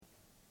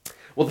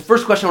Well, the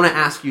first question I want to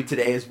ask you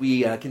today as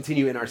we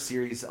continue in our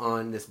series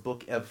on this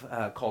book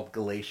called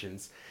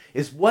Galatians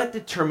is what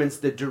determines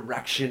the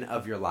direction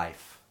of your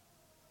life?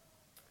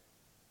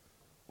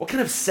 What kind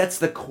of sets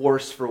the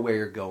course for where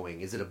you're going?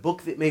 Is it a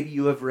book that maybe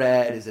you have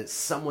read? Is it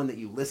someone that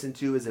you listen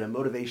to? Is it a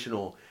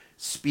motivational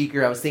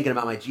speaker? I was thinking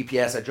about my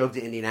GPS. I drove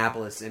to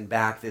Indianapolis and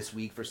back this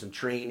week for some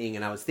training,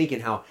 and I was thinking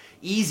how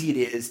easy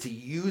it is to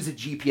use a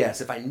GPS.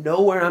 If I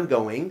know where I'm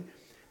going,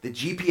 the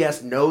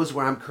GPS knows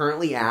where I'm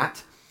currently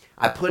at.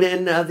 I put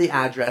in the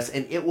address,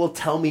 and it will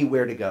tell me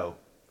where to go.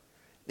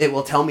 It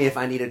will tell me if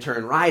I need to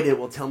turn right. It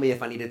will tell me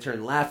if I need to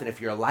turn left. And if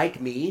you're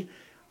like me,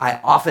 I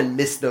often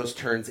miss those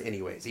turns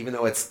anyways, even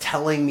though it's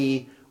telling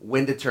me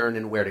when to turn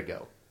and where to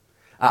go.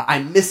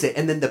 I miss it.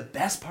 And then the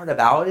best part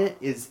about it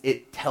is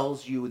it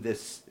tells you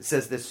this, it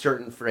says this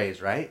certain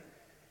phrase, right?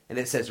 And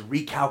it says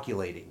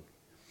recalculating.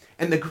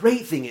 And the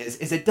great thing is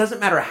it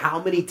doesn't matter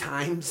how many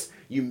times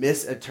you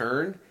miss a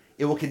turn,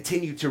 it will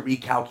continue to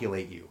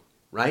recalculate you,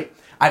 right?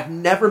 I've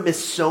never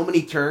missed so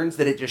many turns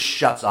that it just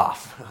shuts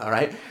off, all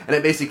right? And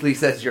it basically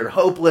says you're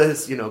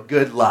hopeless,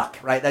 good luck,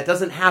 right? That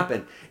doesn't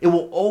happen. It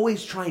will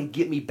always try and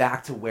get me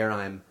back to where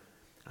I'm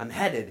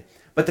headed.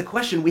 But the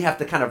question we have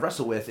to kind of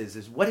wrestle with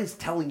is what is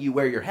telling you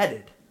where you're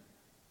headed?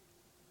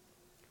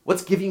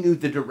 What's giving you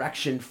the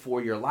direction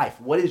for your life?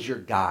 What is your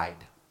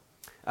guide?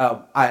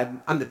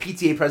 I'm the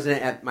PTA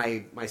president at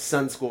my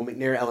son's school,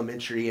 McNair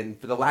Elementary, and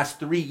for the last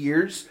 3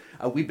 years,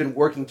 we've been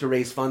working to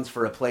raise funds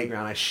for a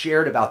playground. I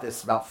shared about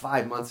this about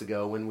 5 months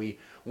ago when we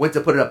went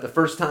to put it up the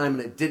first time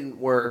and it didn't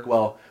work.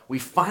 Well, we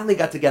finally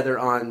got together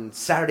on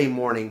Saturday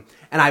morning,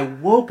 and I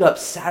woke up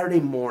Saturday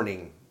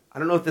morning. I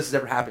don't know if this has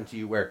ever happened to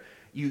you where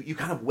you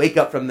kind of wake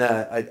up from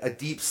a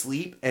deep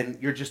sleep and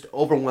you're just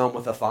overwhelmed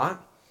with a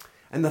thought.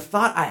 And the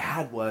thought I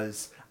had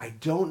was, I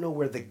don't know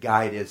where the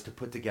guide is to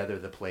put together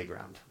the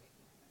playground.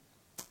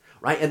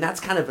 Right? And that's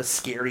kind of a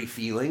scary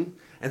feeling.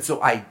 And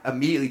so I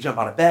immediately jump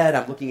out of bed.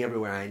 I'm looking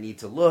everywhere I need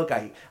to look.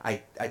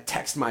 I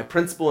text my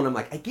principal and I'm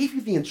like, I gave you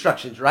the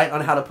instructions, right,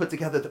 on how to put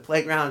together the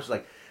playground. She's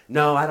like,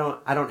 no, I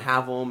don't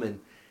have them. And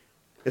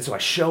so I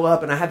show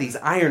up and I have these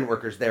iron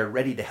workers there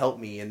ready to help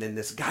me. And then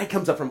this guy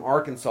comes up from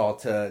Arkansas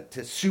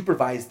to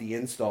supervise the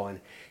install.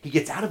 And he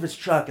gets out of his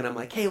truck and I'm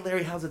like, hey,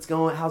 Larry, how's it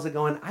going?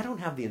 I don't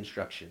have the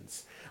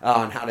instructions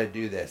on how to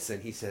do this.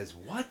 And he says,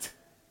 what?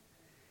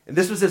 And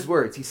this was his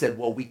words. He said,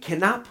 well, we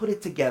cannot put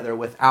it together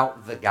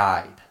without the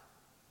guide.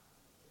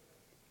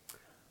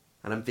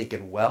 And I'm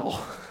thinking,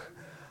 well,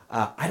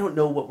 I don't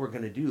know what we're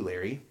going to do,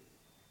 Larry.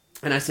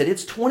 And I said,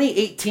 it's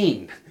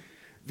 2018.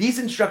 These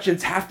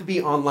instructions have to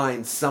be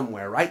online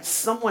somewhere, right?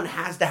 Someone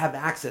has to have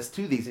access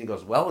to these. And he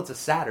goes, well, it's a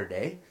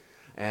Saturday,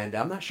 and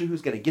I'm not sure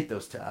who's going to get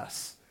those to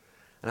us.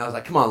 And I was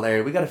like, come on,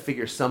 Larry, we got to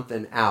figure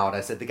something out.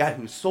 I said, the guy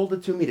who sold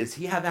it to me, does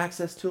he have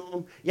access to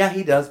them? Yeah,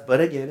 he does, but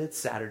again, it's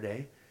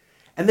Saturday.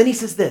 And then he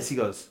says this, he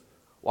goes,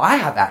 well, I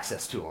have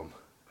access to them.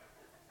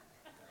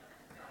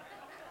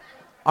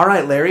 All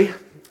right, Larry,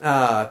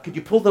 could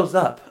you pull those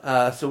up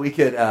so we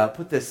could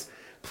put this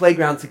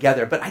playground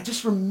together? But I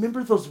just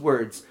remember those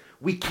words,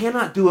 we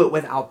cannot do it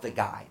without the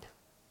guide.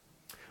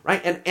 Right?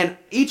 And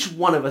each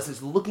one of us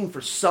is looking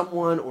for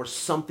someone or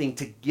something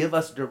to give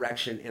us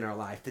direction in our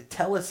life, to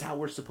tell us how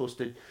we're supposed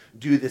to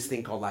do this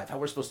thing called life, how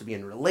we're supposed to be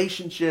in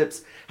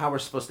relationships, how we're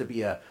supposed to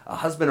be a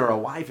husband or a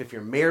wife if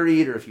you're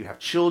married or if you have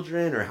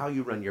children, or how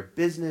you run your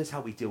business,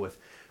 how we deal with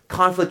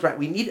conflict, right?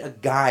 We need a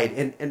guide.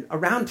 And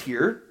around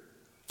here,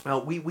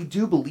 we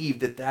do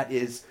believe that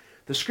is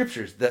the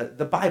scriptures,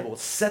 the Bible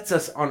sets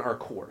us on our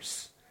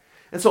course.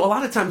 And so a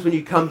lot of times when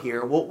you come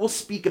here, we'll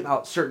speak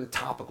about certain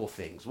topical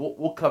things.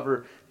 We'll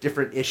cover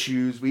different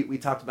issues. We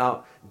talked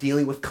about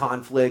dealing with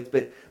conflict,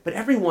 but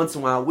every once in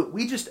a while,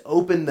 we just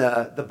open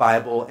the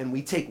Bible and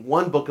we take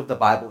one book of the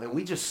Bible and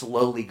we just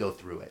slowly go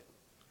through it,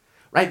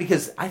 right?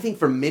 Because I think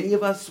for many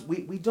of us,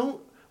 we don't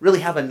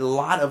really have a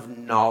lot of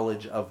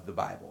knowledge of the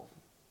Bible,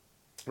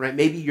 right?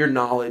 Maybe your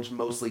knowledge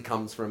mostly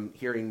comes from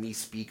hearing me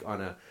speak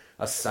on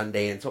a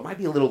Sunday, and so it might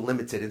be a little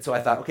limited. And so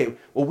I thought, okay,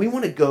 well, we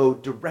want to go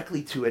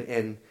directly to it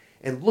and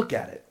look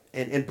at it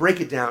and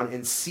break it down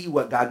and see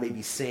what God may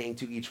be saying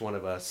to each one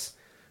of us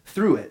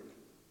through it.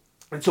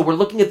 And so we're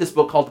looking at this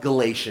book called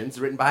Galatians,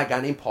 written by a guy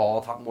named Paul.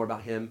 I'll talk more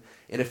about him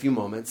in a few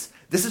moments.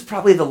 This is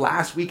probably the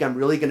last week I'm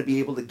really going to be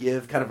able to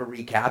give kind of a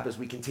recap as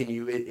we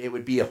continue. It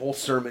would be a whole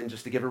sermon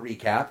just to give a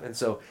recap. And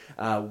so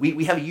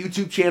we have a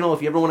YouTube channel.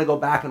 If you ever want to go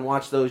back and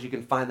watch those, you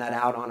can find that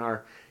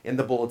out in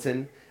the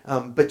bulletin.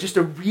 But just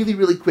a really,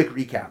 really quick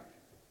recap.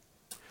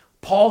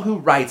 Paul, who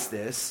writes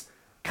this,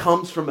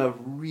 comes from a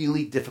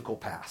really difficult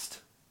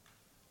past.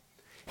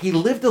 He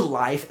lived a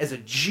life as a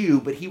Jew,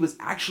 but he was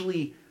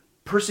actually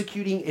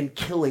persecuting and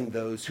killing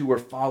those who were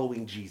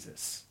following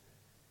Jesus.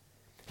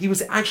 He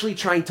was actually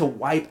trying to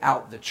wipe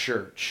out the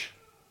church.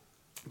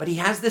 But he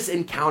has this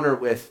encounter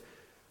with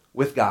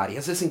God. He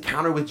has this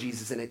encounter with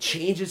Jesus, and it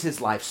changes his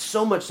life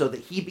so much so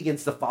that he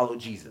begins to follow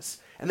Jesus.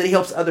 And then he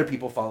helps other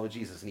people follow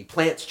Jesus. And he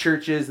plants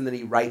churches, and then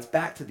he writes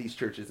back to these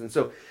churches. And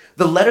so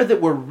the letter that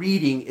we're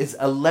reading is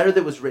a letter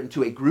that was written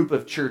to a group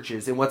of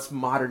churches in what's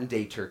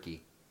modern-day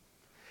Turkey.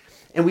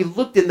 And we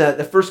looked in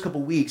the first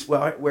couple weeks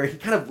where he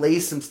kind of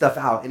lays some stuff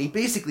out. And he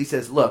basically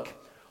says, look,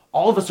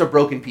 all of us are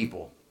broken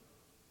people.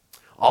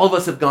 All of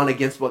us have gone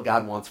against what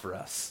God wants for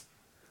us.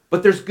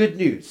 But there's good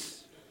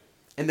news.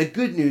 And the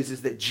good news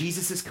is that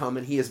Jesus has come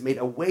and he has made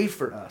a way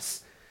for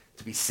us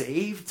to be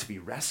saved, to be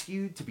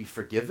rescued, to be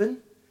forgiven.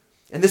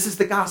 And this is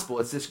the gospel.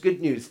 It's this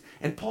good news.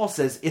 And Paul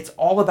says it's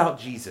all about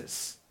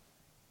Jesus.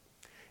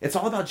 It's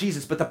all about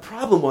Jesus. But the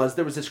problem was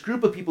there was this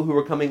group of people who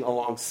were coming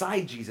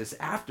alongside Jesus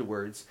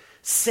afterwards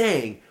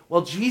saying,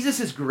 well, Jesus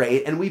is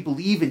great and we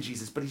believe in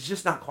Jesus, but he's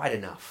just not quite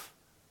enough.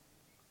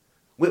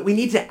 We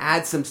need to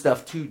add some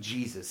stuff to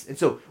Jesus. And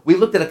so we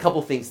looked at a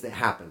couple things that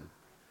happen.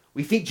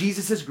 We think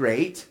Jesus is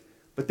great,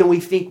 but then we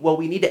think, well,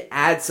 we need to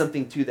add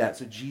something to that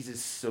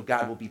so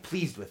God will be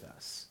pleased with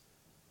us.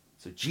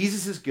 So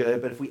Jesus is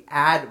good, but if we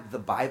add the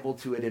Bible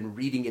to it and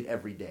reading it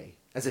every day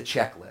as a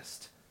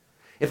checklist,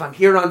 if I'm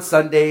here on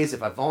Sundays,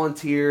 if I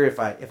volunteer, if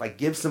I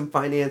give some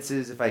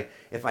finances, if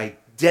I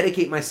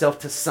dedicate myself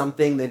to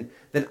something,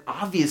 then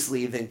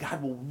obviously then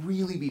God will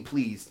really be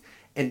pleased.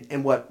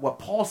 And what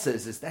Paul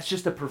says is that's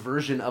just a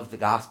perversion of the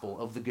gospel,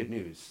 of the good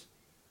news.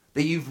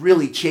 That you've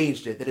really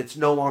changed it, that it's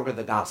no longer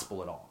the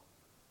gospel at all.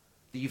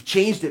 That you've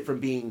changed it from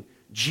being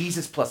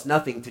Jesus plus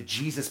nothing to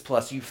Jesus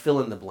plus you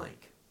fill in the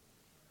blank.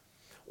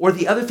 Or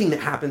the other thing that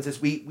happens is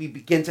we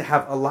begin to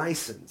have a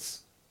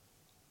license.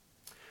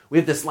 We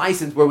have this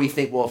license where we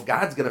think, well, if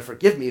God's going to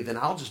forgive me, then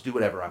I'll just do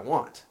whatever I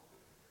want.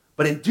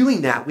 But in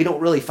doing that, we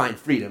don't really find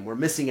freedom. We're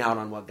missing out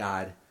on what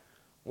God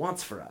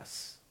wants for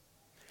us.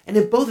 And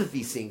in both of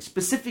these things,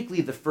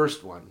 specifically the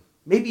first one,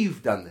 maybe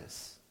you've done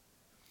this.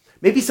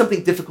 Maybe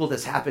something difficult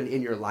has happened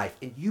in your life,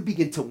 and you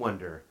begin to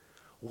wonder,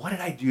 what did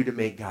I do to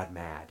make God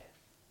mad?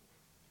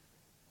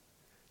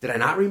 Did I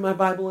not read my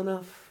Bible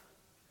enough?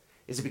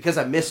 Is it because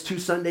I missed 2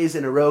 Sundays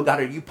in a row?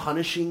 God, are you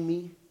punishing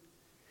me?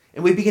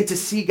 And we begin to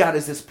see God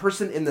as this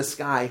person in the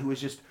sky who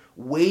is just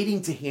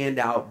waiting to hand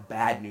out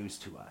bad news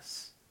to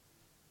us.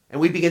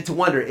 And we begin to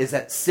wonder, is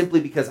that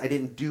simply because I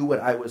didn't do what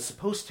I was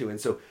supposed to?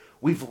 And so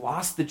we've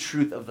lost the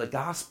truth of the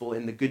gospel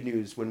and the good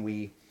news when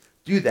we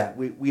do that.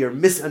 We are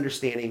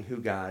misunderstanding who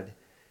God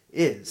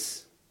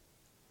is.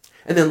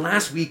 And then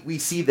last week we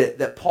see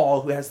that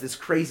Paul, who has this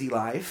crazy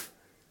life,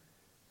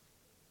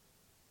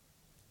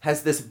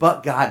 has this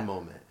but God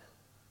moment.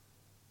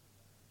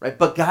 Right?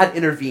 But God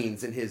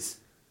intervenes in his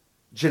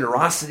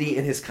generosity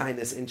and his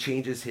kindness and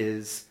changes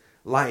his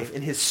life.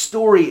 And his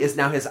story is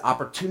now his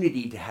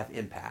opportunity to have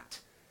impact.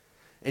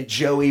 And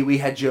we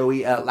had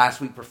Joey last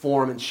week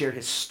perform and share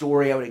his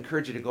story. I would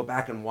encourage you to go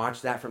back and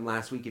watch that from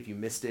last week if you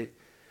missed it.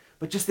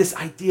 But just this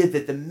idea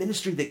that the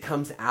ministry that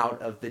comes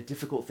out of the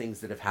difficult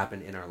things that have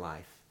happened in our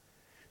life,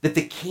 that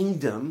the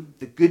kingdom,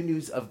 the good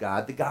news of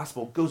God, the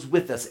gospel, goes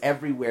with us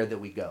everywhere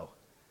that we go.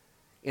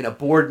 In a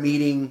board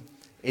meeting,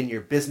 in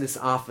your business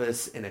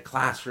office, in a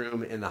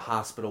classroom, in the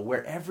hospital,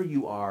 wherever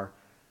you are,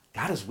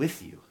 God is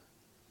with you.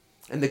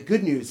 And the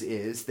good news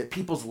is that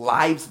people's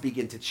lives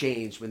begin to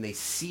change when they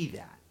see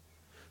that.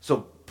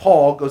 So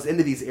Paul goes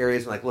into these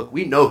areas and like, look,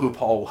 we know who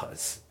Paul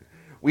was.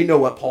 We know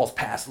what Paul's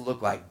past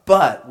looked like,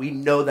 but we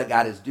know that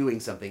God is doing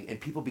something, and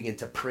people begin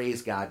to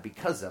praise God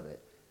because of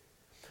it.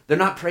 They're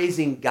not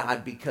praising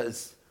God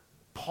because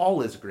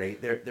Paul is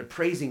great. They're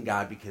praising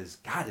God because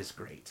God is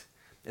great.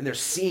 And they're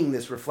seeing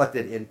this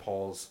reflected in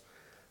Paul's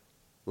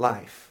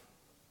life.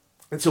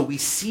 And so we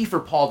see for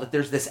Paul that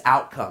there's this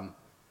outcome,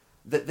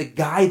 that the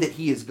guy that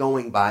he is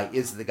going by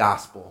is the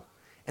gospel.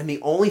 And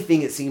the only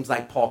thing it seems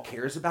like Paul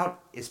cares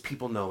about is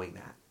people knowing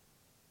that.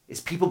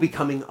 Is people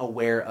becoming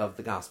aware of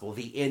the gospel,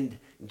 the end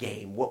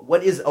game.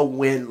 What does a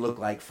win look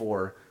like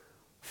for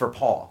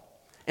Paul?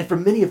 And for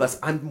many of us,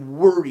 I'm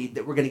worried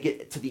that we're going to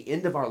get to the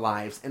end of our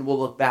lives and we'll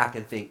look back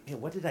and think,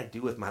 man, what did I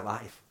do with my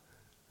life?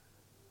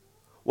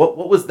 What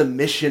was the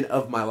mission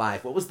of my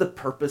life? What was the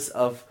purpose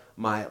of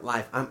my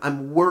life?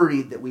 I'm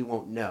worried that we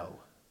won't know.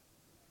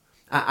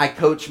 I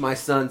coach my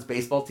son's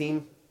baseball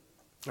team.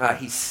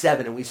 He's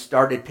 7, and we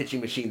started pitching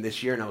machine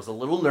this year, and I was a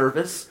little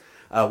nervous.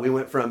 We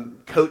went from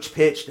coach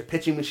pitch to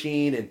pitching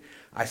machine, and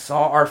I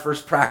saw our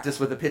first practice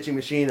with a pitching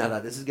machine. I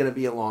thought, this is going to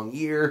be a long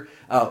year.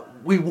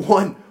 We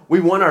won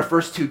our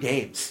first 2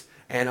 games,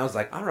 and I was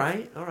like, all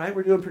right,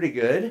 we're doing pretty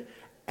good.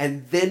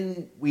 And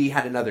then we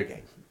had another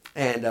game.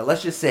 And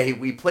let's just say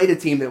we played a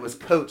team that was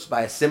coached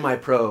by a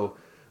semi-pro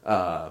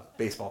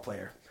baseball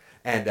player.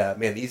 And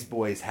man, these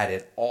boys had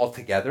it all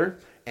together,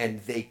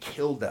 and they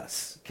killed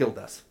us.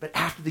 But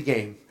after the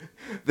game,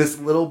 this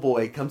little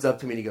boy comes up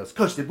to me and he goes,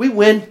 Coach, did we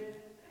win?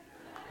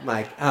 I'm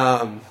like,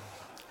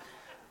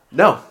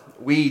 no,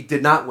 we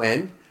did not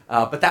win,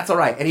 but that's all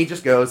right. And he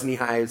just goes and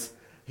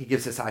he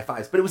gives us high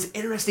fives. But it was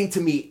interesting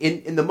to me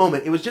in the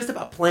moment. It was just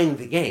about playing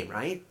the game,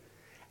 right?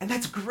 And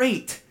that's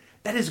great.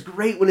 That is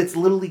great when it's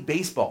Little League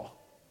Baseball.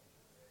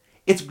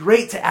 It's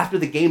great to, after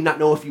the game, not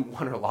know if you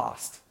won or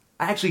lost.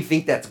 I actually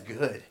think that's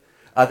good,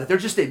 that they're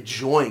just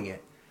enjoying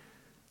it.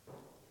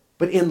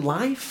 But in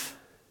life,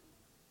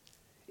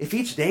 if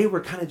each day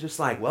we're kind of just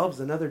like, well, it was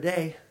another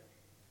day.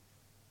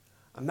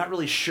 I'm not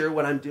really sure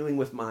what I'm doing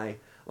with my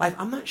life.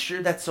 I'm not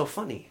sure that's so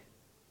funny.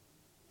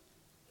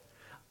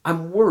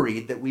 I'm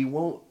worried that we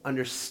won't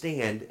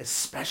understand,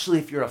 especially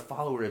if you're a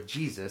follower of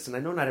Jesus, and I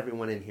know not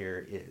everyone in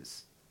here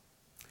is,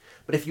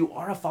 but if you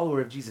are a follower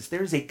of Jesus,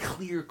 there's a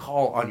clear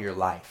call on your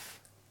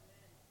life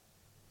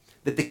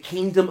that the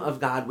kingdom of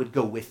God would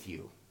go with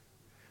you,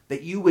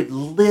 that you would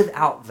live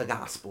out the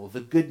gospel,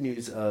 the good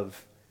news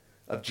of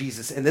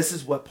Jesus. And this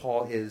is what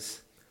Paul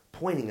is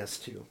pointing us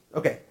to.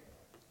 Okay,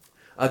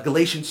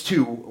 Galatians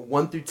 2,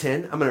 1 through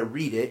 10. I'm going to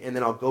read it, and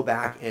then I'll go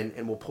back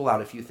and we'll pull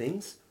out a few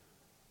things.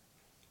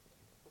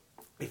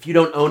 If you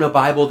don't own a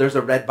Bible, there's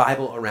a red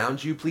Bible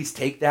around you. Please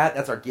take that.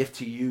 That's our gift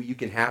to you. You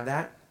can have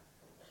that.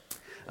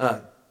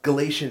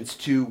 Galatians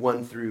 2,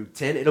 1 through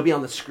 10. It'll be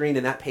on the screen,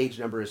 and that page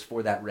number is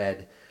for that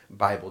red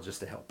Bible,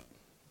 just to help.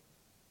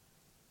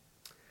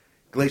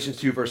 Galatians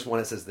 2, verse 1,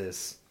 it says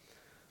this.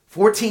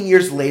 14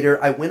 years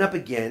later, I went up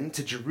again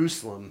to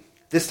Jerusalem,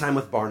 this time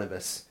with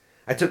Barnabas.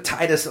 I took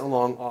Titus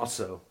along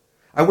also.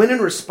 I went in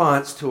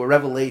response to a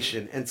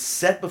revelation and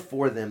set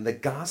before them the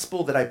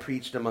gospel that I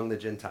preached among the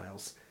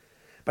Gentiles.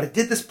 But I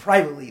did this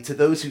privately to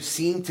those who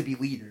seemed to be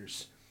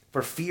leaders,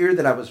 for fear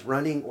that I was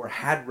running or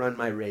had run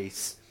my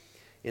race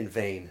in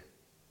vain.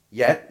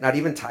 Yet, not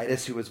even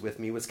Titus, who was with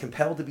me, was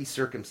compelled to be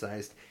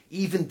circumcised,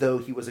 even though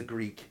he was a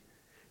Greek.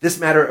 This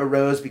matter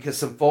arose because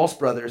some false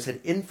brothers had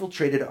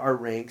infiltrated our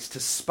ranks to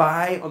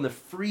spy on the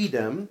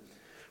freedom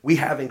we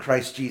have in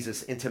Christ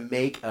Jesus and to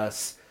make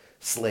us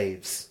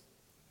slaves.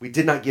 We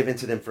did not give in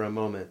to them for a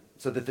moment,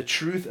 so that the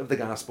truth of the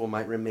gospel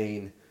might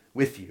remain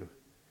with you.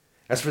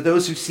 As for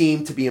those who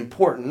seem to be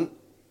important,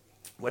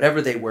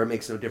 whatever they were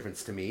makes no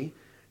difference to me.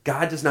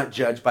 God does not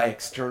judge by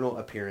external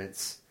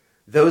appearance.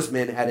 Those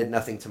men added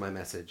nothing to my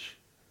message.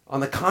 On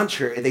the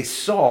contrary, they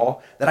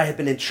saw that I had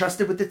been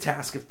entrusted with the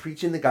task of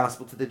preaching the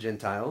gospel to the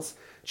Gentiles,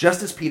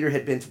 just as Peter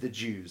had been to the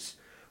Jews.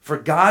 For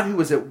God, who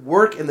was at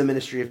work in the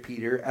ministry of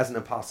Peter as an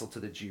apostle to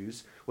the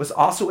Jews, was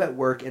also at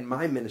work in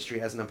my ministry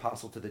as an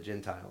apostle to the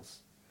Gentiles.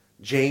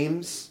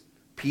 James,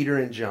 Peter,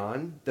 and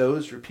John,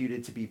 those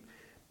reputed to be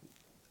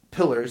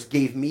pillars,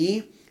 gave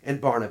me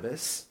and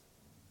Barnabas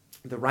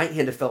the right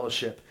hand of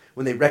fellowship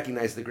when they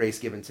recognized the grace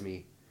given to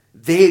me.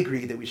 They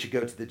agreed that we should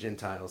go to the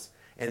Gentiles,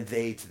 and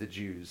they to the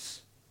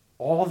Jews.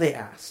 All they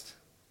asked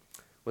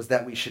was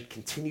that we should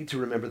continue to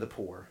remember the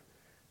poor,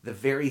 the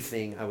very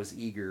thing I was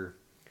eager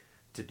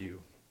to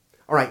do.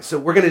 All right, so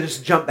we're going to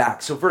just jump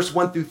back. So verse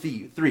 1 through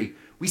 3,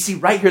 we see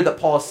right here that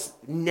Paul's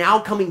now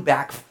coming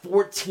back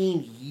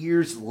 14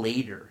 years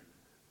later.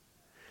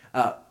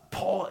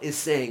 Paul is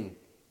saying,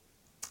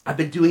 I've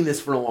been doing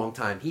this for a long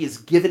time. He has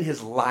given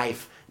his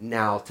life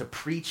now to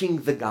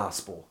preaching the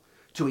gospel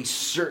to a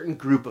certain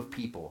group of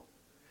people.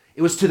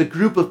 It was to the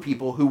group of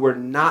people who were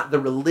not the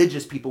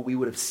religious people we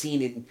would have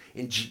seen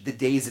in the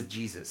days of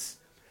Jesus.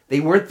 They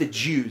weren't the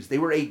Jews. They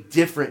were a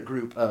different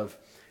group of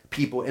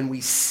people. And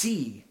we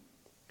see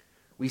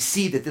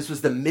that this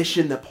was the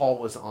mission that Paul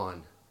was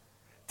on.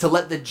 To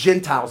let the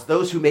Gentiles,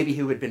 those who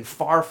had been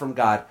far from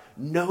God,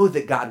 know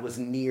that God was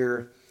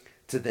near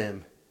to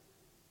them.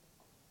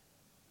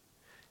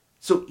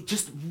 So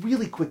just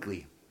really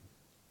quickly,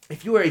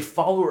 if you are a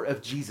follower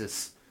of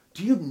Jesus,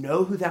 do you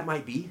know who that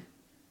might be?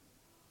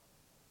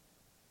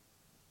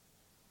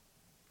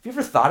 Have you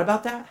ever thought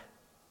about that?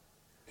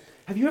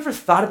 Have you ever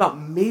thought about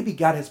maybe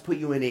God has put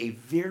you in a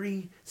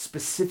very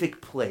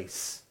specific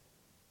place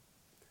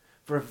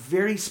for a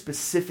very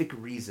specific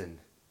reason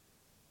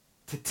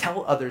to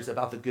tell others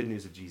about the good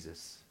news of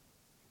Jesus?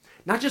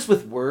 Not just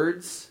with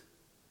words,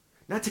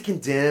 not to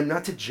condemn,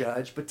 not to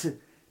judge, but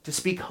to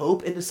speak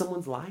hope into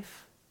someone's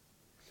life.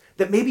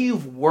 That maybe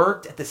you've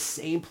worked at the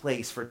same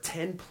place for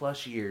 10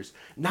 plus years,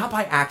 not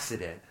by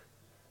accident.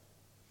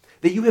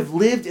 That you have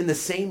lived in the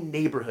same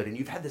neighborhood and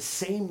you've had the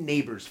same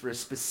neighbors for a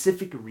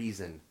specific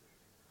reason.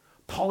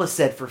 Paul has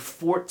said, for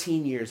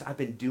 14 years, I've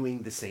been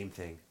doing the same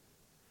thing.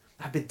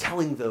 I've been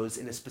telling those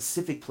in a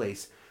specific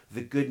place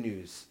the good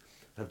news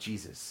of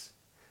Jesus.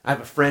 I have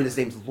a friend, his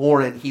name's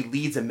Lauren. He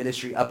leads a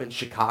ministry up in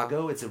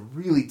Chicago. It's a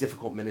really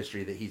difficult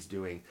ministry that he's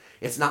doing.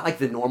 It's not like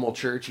the normal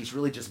church. He's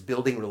really just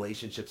building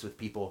relationships with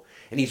people.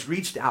 And he's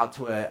reached out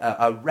to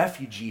a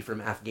refugee from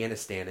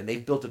Afghanistan, and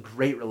they've built a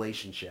great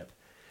relationship.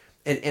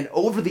 And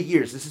over the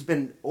years, this has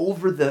been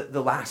over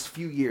the last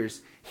few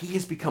years, he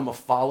has become a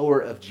follower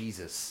of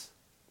Jesus.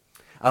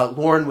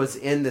 Lauren was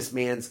in this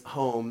man's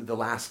home the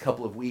last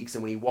couple of weeks,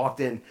 and when he walked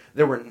in,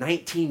 there were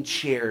 19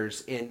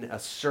 chairs in a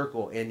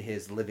circle in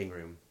his living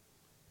room.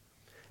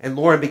 And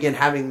Lauren began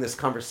having this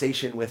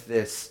conversation with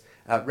this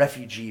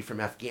refugee from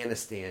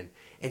Afghanistan.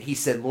 And he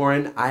said,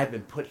 Lauren, I have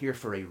been put here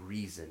for a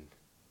reason.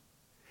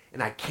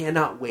 And I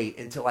cannot wait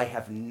until I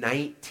have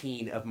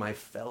 19 of my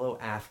fellow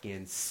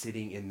Afghans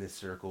sitting in this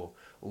circle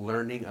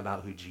learning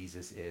about who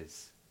Jesus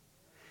is.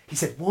 He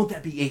said, won't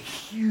that be a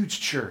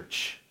huge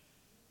church?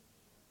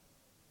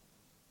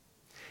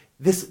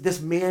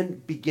 This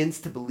man begins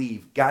to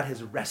believe God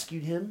has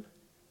rescued him,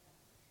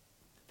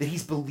 that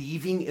he's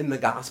believing in the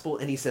gospel,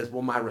 and he says,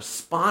 well, my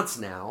response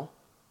now,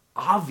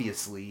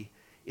 obviously,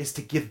 is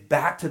to give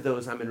back to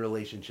those I'm in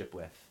relationship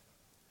with.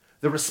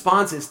 The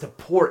response is to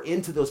pour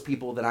into those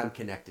people that I'm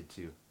connected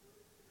to.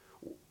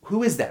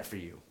 Who is that for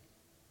you?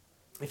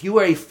 If you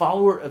are a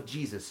follower of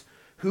Jesus,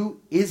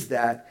 who is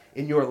that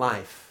in your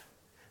life?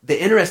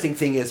 The interesting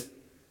thing is,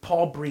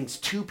 Paul brings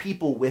two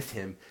people with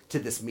him to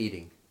this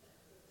meeting.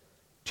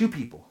 Two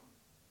people.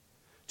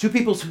 Two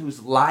people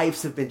whose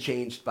lives have been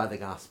changed by the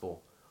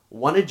gospel.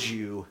 One a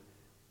Jew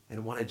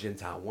and one a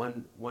Gentile.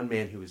 One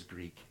man who is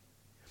Greek.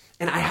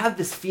 And I have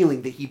this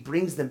feeling that he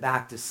brings them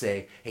back to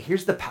say, hey,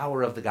 here's the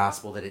power of the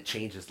gospel, that it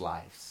changes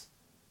lives.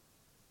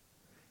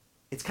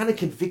 It's kind of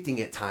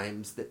convicting at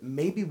times that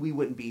maybe we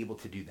wouldn't be able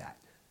to do that.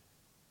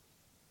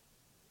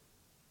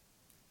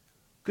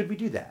 Could we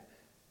do that?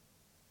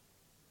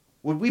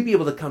 Would we be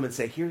able to come and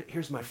say,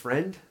 here's my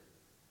friend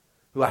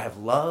who I have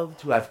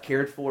loved, who I've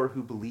cared for,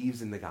 who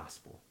believes in the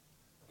gospel.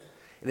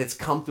 And it's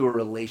come through a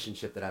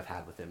relationship that I've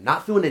had with him.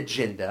 Not through an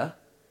agenda,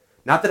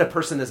 not that a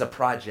person is a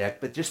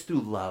project, but just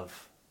through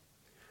love,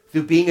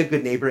 through being a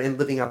good neighbor and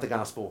living out the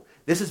gospel.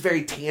 This is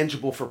very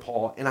tangible for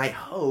Paul, and I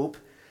hope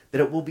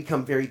that it will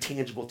become very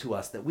tangible to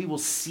us, that we will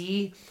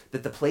see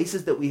that the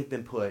places that we have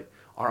been put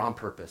are on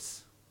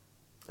purpose,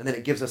 and that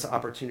it gives us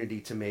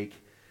opportunity to make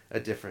a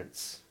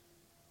difference.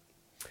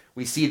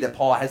 We see that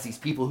Paul has these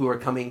people who are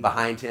coming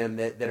behind him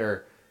that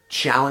are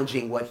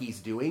challenging what he's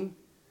doing.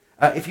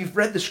 If you've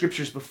read the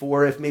scriptures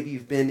before, if maybe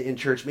you've been in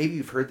church, maybe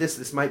you've heard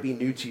this might be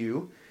new to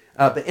you.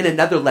 But in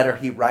another letter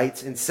he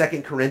writes in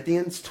 2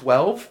 Corinthians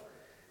 12,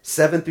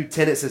 7 through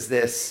 10, it says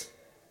this: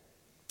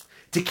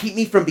 to keep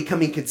me from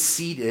becoming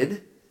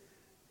conceited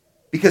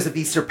because of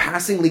these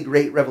surpassingly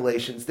great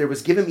revelations, there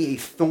was given me a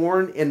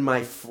thorn in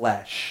my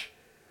flesh,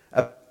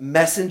 a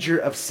messenger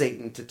of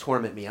Satan to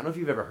torment me. I don't know if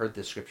you've ever heard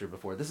this scripture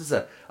before. This is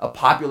a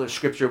popular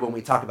scripture when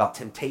we talk about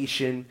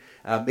temptation.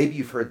 Maybe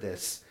you've heard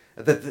this,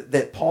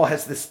 that Paul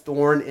has this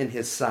thorn in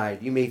his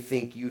side. You may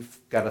think you've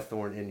got a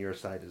thorn in your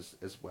side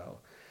as well.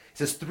 He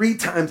says, 3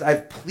 times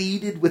I've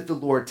pleaded with the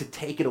Lord to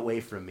take it away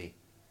from me.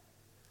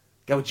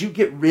 God, would you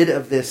get rid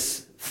of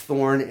this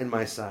thorn in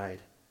my side?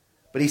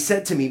 But he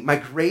said to me, my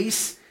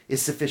grace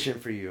is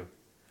sufficient for you.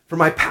 For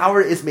my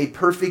power is made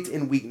perfect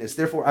in weakness.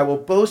 Therefore, I will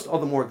boast all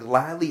the more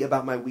gladly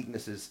about my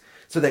weaknesses,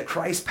 so that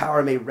Christ's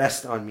power may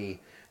rest on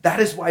me. That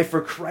is why,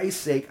 for Christ's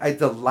sake, I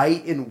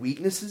delight in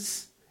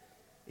weaknesses,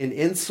 in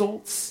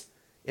insults,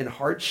 in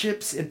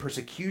hardships, in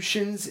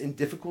persecutions, in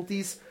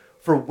difficulties.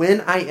 For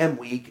when I am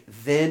weak,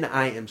 then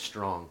I am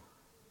strong.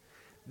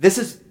 This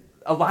is,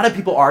 a lot of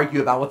people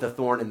argue about what the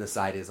thorn in the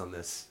side is on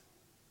this.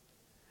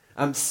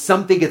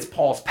 Some think it's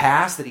Paul's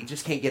past, that he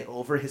just can't get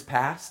over his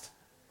past.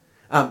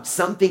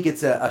 Some think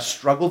it's a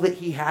struggle that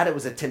he had. It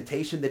was a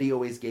temptation that he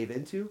always gave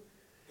into.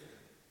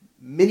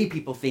 Many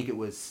people think it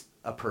was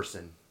a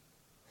person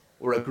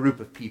or a group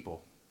of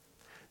people.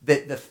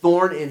 That the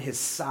thorn in his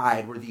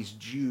side were these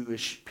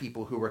Jewish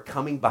people who were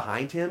coming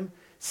behind him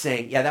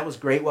saying, yeah, that was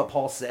great what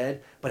Paul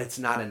said, but it's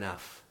not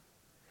enough.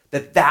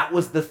 That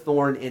was the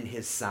thorn in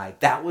his side.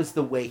 That was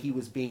the way he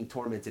was being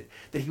tormented.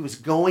 That he was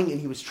going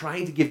and he was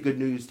trying to give good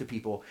news to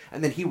people,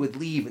 and then he would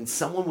leave and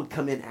someone would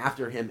come in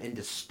after him and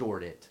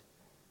distort it.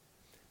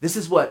 This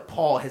is what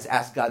Paul has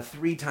asked God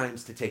 3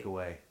 times to take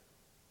away.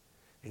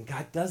 And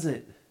God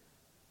doesn't.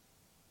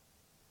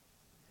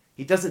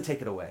 He doesn't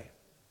take it away.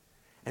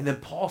 And then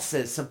Paul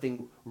says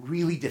something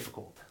really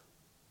difficult.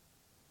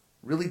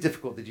 Really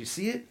difficult. Did you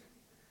see it?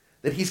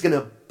 That he's going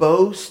to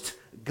boast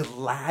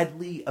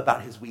gladly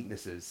about his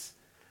weaknesses.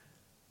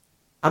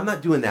 I'm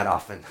not doing that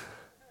often.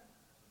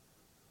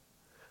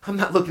 I'm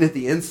not looking at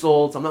the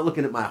insults. I'm not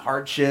looking at my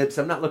hardships.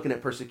 I'm not looking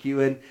at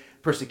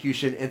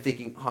persecution and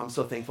thinking, oh, I'm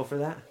so thankful for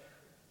that.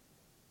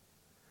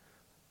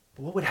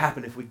 But what would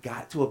happen if we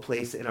got to a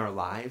place in our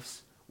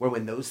lives where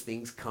when those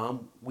things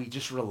come, we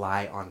just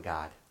rely on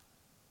God?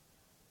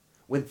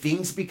 When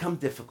things become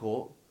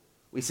difficult,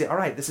 we say, all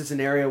right, this is an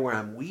area where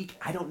I'm weak.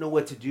 I don't know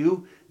what to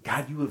do.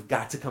 God, you have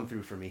got to come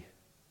through for me.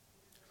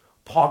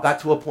 Paul got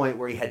to a point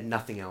where he had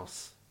nothing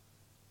else.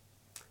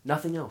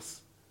 Nothing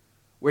else.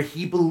 Where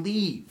he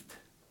believed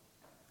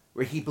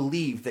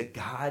that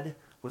God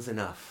was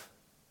enough.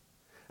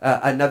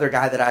 Another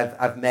guy that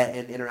I've met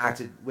and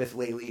interacted with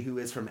lately who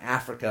is from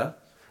Africa,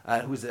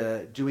 who's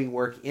doing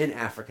work in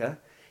Africa,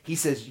 he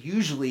says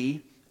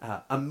usually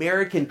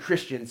American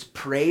Christians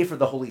pray for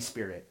the Holy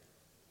Spirit,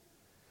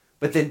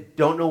 but then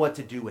don't know what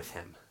to do with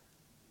him.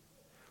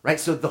 Right?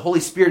 So the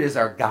Holy Spirit is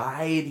our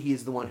guide. He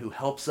is the one who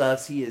helps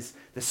us. He is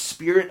the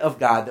Spirit of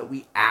God that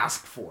we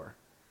ask for.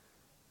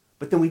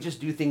 But then we just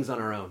do things on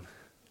our own.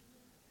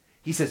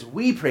 He says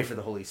we pray for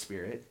the Holy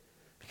Spirit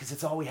because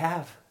it's all we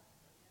have.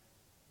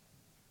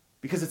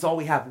 Because it's all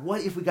we have.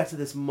 What if we got to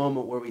this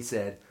moment where we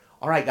said,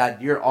 all right,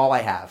 God, you're all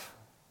I have.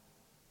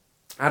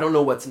 I don't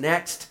know what's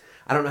next.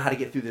 I don't know how to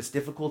get through this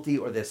difficulty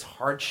or this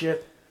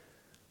hardship.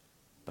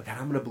 But God,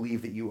 I'm going to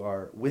believe that you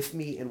are with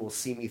me and will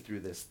see me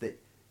through this, that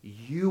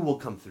you will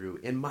come through.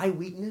 In my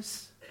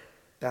weakness,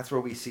 that's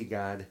where we see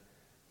God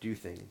do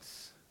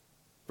things.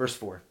 Verse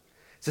 4. It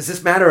says,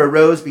 this matter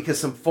arose because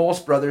some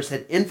false brothers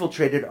had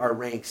infiltrated our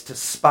ranks to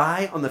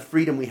spy on the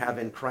freedom we have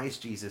in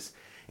Christ Jesus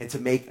and to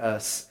make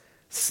us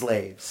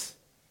slaves.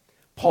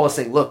 Paul is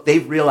saying, look,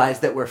 they've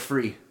realized that we're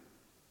free.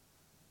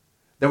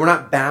 That we're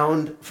not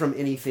bound from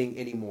anything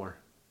anymore.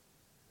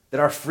 that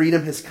our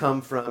freedom has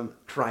come from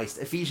Christ.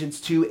 Ephesians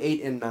 2,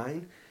 8 and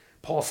 9,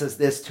 Paul says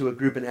this to a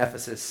group in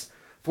Ephesus,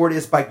 "For it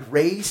is by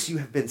grace you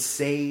have been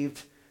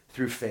saved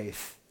through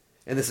faith.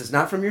 And this is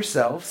not from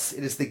yourselves,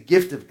 it is the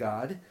gift of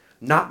God,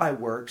 not by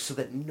works, so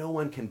that no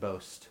one can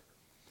boast."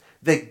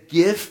 The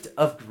gift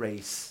of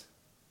grace.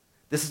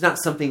 This is not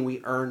something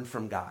we earn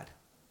from God.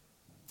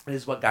 It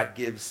is what God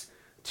gives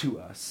to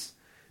us.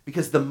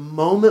 Because the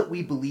moment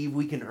we believe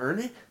we can earn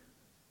it,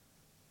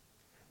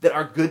 that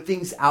our good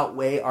things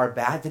outweigh our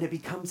bad, then it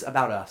becomes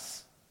about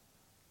us.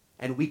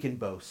 And we can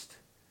boast.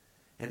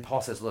 And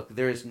Paul says, look,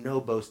 there is no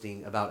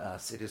boasting about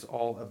us. It is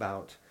all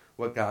about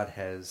what God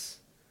has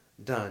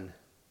done.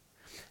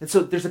 And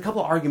so there's a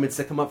couple arguments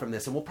that come up from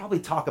this, and we'll probably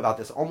talk about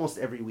this almost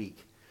every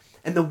week.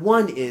 And the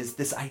one is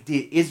this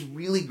idea, is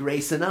really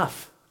grace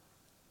enough?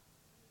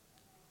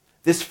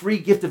 This free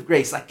gift of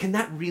grace, like, can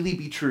that really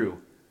be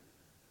true?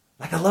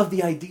 Like, I love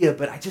the idea,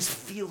 but I just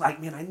feel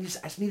like, man, I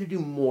just need to do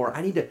more.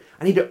 I need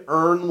to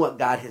earn what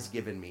God has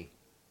given me.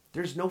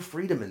 There's no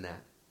freedom in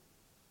that.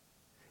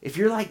 If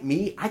you're like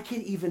me, I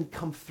can't even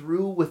come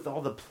through with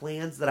all the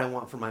plans that I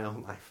want for my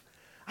own life.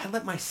 I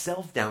let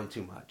myself down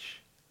too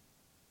much.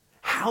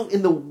 How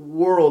in the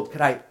world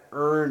could I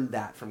earn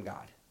that from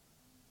God?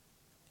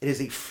 It is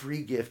a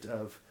free gift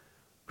of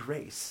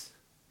grace.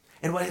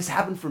 And what has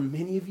happened for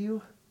many of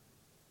you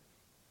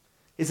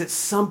is at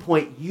some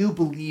point you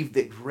believed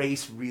that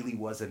grace really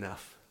was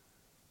enough.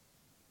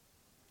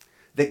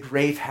 That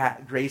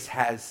grace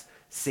has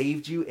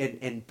saved you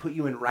and put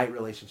you in right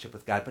relationship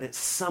with God. But at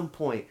some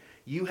point,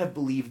 you have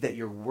believed that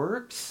your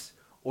works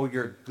or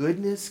your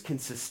goodness can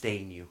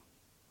sustain you.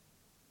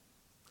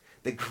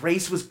 That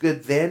grace was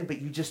good then,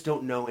 but you just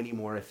don't know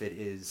anymore if it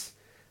is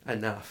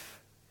enough.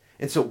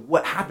 And so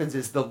what happens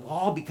is the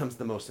law becomes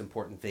the most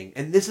important thing.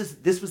 And this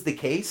was the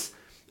case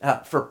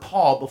for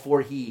Paul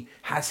before he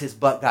has his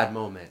but God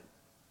moment.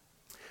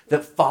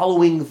 That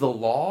following the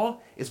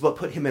law is what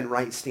put him in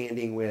right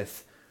standing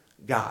with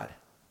God.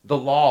 The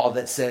law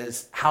that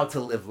says how to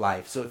live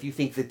life. So if you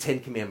think the 10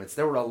 Commandments,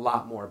 there were a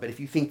lot more, but if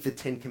you think the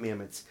 10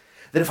 Commandments,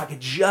 that if I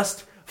could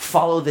just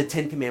follow the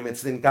 10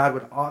 Commandments, then God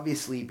would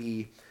obviously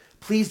be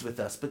pleased with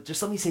us. But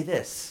just let me say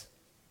this.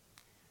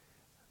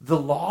 The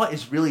law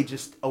is really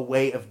just a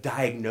way of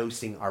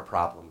diagnosing our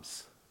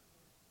problems.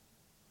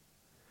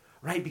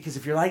 Right? Because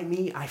if you're like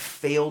me, I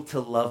fail to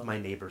love my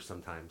neighbor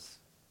sometimes.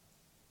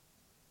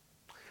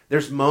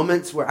 There's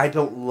moments where I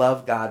don't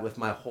love God with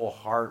my whole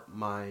heart,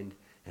 mind,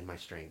 and my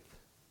strength.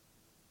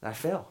 I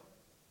fail.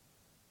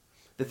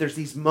 That there's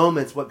these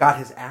moments, what God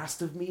has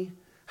asked of me,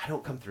 I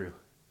don't come through.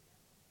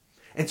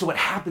 And so what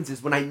happens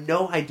is when I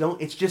know I don't,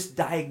 it's just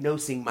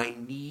diagnosing my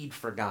need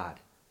for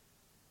God.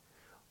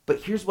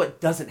 But here's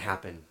what doesn't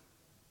happen.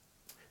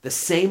 The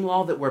same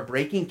law that we're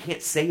breaking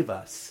can't save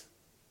us.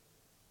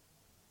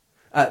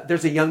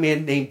 There's a young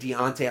man named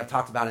Deontay. I've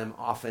talked about him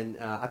often.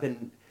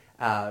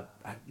 I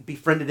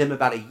befriended him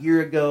about a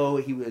year ago.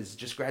 He was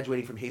just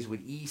graduating from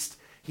Hazelwood East.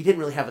 He didn't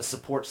really have a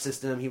support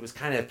system. He was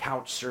kind of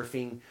couch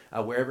surfing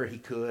wherever he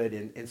could.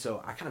 And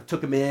so I kind of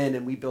took him in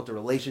and we built a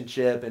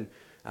relationship. And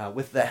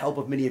with the help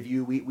of many of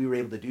you, we were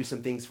able to do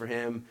some things for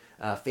him.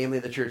 Family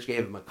of the church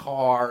gave him a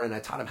car, and I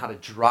taught him how to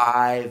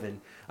drive.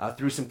 And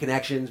through some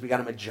connections, we got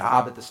him a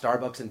job at the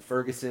Starbucks in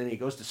Ferguson. He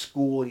goes to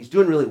school, and he's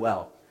doing really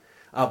well.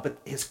 But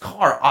his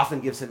car often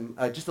gives him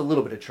just a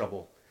little bit of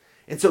trouble.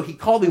 And so he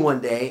called me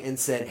one day and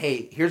said,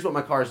 hey, here's what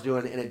my car is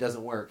doing, and it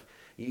doesn't work.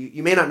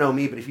 You may not know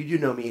me, but if you do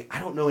know me, I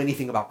don't know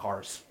anything about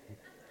cars.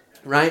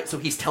 Right? So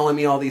he's telling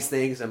me all these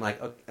things. I'm like,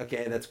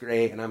 okay, that's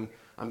great. And I'm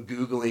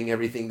Googling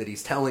everything that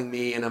he's telling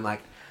me, and I'm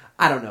like,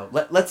 I don't know.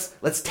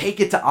 Let's take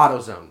it to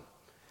AutoZone.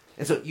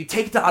 And so you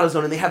take it to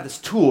AutoZone, and they have this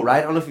tool, right?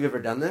 I don't know if you've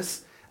ever done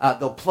this.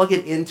 They'll plug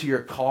it into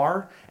your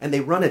car, and they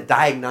run a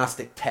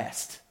diagnostic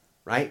test,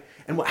 right?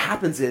 And what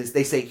happens is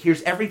they say,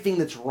 here's everything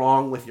that's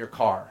wrong with your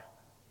car.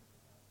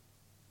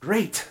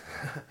 Great,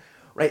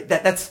 right?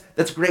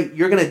 That's great.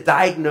 You're going to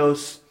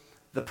diagnose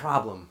the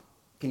problem.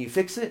 Can you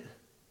fix it?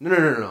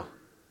 No.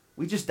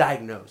 We just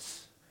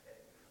diagnose,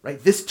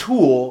 right? This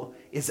tool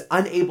is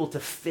unable to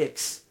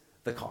fix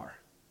the car,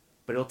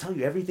 but it'll tell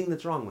you everything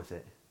that's wrong with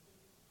it.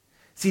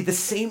 See, the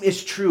same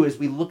is true as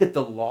we look at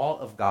the law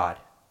of God.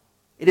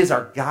 It is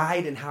our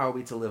guide in how are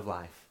we to live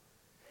life.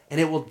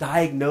 And it will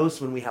diagnose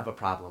when we have a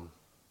problem.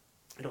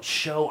 It'll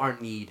show our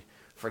need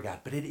for God,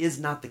 but it is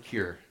not the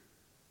cure.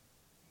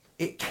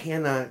 It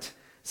cannot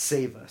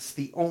save us.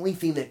 The only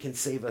thing that can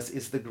save us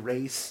is the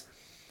grace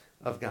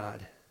of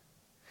God.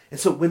 And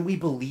so when we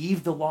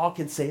believe the law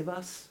can save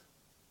us,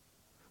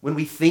 when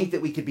we think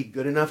that we could be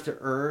good enough to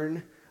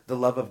earn the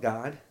love of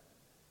God,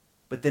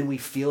 but then we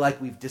feel like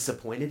we've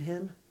disappointed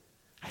him,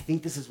 I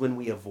think this is when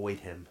we avoid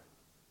him.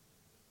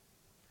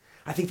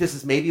 I think this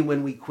is maybe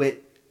when we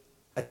quit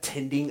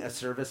attending a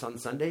service on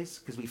Sundays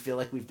because we feel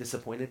like we've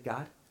disappointed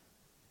God.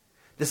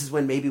 This is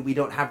when maybe we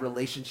don't have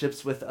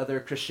relationships with other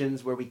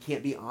Christians where we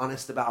can't be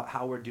honest about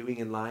how we're doing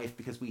in life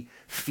because we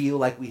feel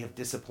like we have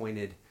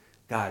disappointed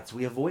God. So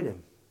we avoid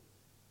him.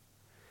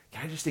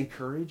 Can I just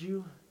encourage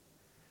you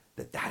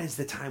that is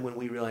the time when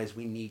we realize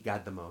we need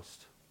God the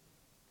most?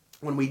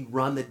 when we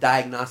run the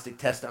diagnostic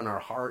test on our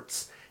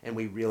hearts and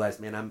we realize,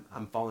 man,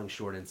 I'm falling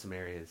short in some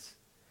areas.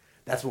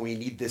 That's when we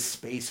need this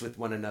space with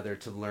one another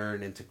to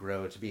learn and to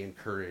grow, to be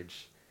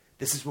encouraged.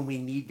 This is when we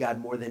need God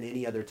more than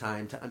any other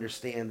time to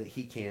understand that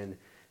he can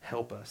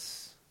help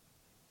us.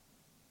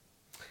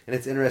 And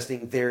it's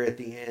interesting there at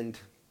the end,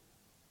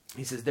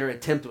 he says their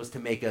attempt was to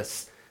make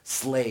us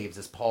slaves,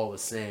 as Paul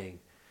was saying.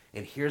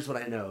 And here's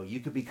what I know. You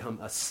could become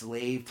a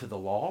slave to the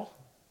law.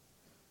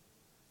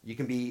 You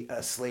can be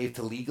a slave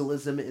to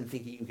legalism and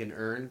thinking you can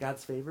earn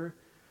God's favor.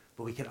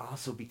 But we can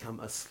also become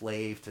a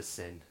slave to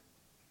sin.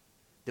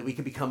 That we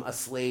can become a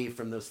slave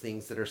from those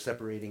things that are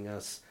separating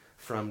us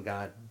from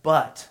God.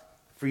 But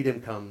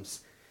freedom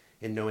comes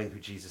in knowing who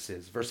Jesus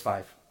is. Verse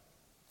 5.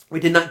 We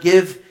did not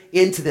give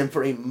in to them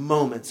for a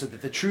moment so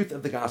that the truth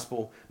of the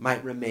gospel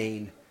might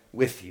remain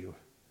with you.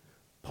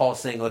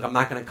 Paul's saying, look, I'm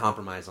not going to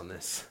compromise on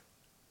this.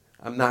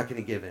 I'm not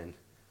going to give in.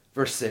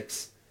 Verse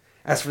 6.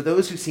 As for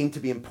those who seem to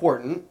be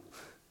important,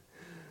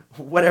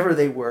 whatever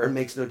they were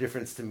makes no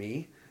difference to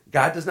me.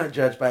 God does not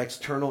judge by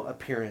external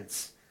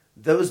appearance.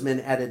 Those men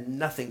added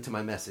nothing to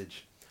my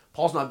message.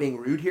 Paul's not being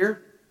rude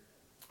here.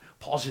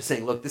 Paul's just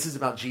saying, look, this is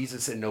about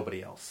Jesus and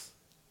nobody else.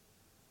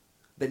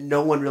 That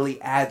no one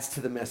really adds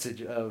to the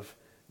message of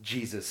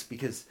Jesus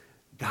because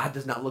God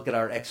does not look at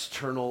our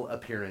external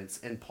appearance.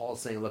 And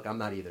Paul's saying, look, I'm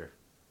not either.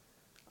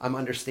 I'm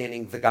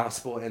understanding the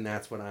gospel and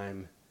that's what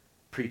I'm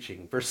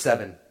preaching. Verse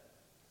 7.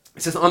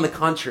 It says, on the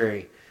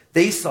contrary,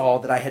 they saw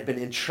that I had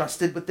been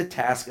entrusted with the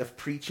task of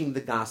preaching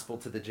the gospel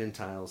to the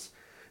Gentiles,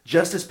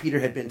 just as Peter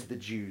had been to the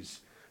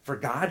Jews. For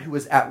God, who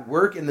was at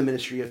work in the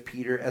ministry of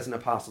Peter as an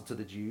apostle to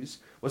the Jews,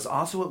 was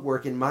also at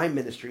work in my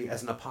ministry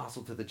as an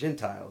apostle to the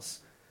Gentiles.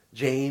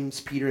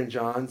 James, Peter, and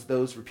John,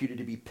 those reputed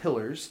to be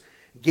pillars,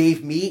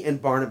 gave me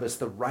and Barnabas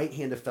the right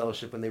hand of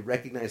fellowship when they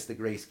recognized the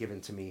grace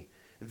given to me.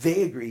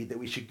 They agreed that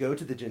we should go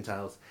to the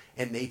Gentiles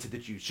and they to the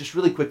Jews. Just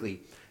really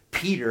quickly,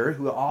 Peter,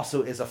 who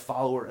also is a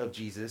follower of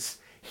Jesus,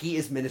 he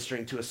is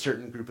ministering to a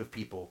certain group of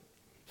people.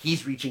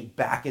 He's reaching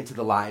back into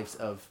the lives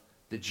of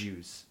the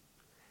Jews.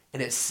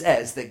 And it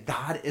says that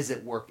God is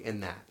at work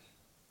in that.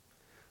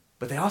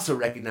 But they also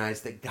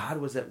recognize that God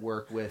was at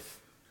work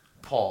with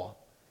Paul.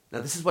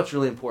 Now, this is what's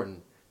really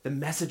important. The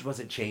message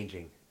wasn't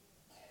changing.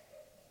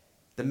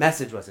 The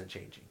message wasn't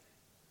changing.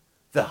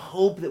 The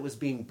hope that was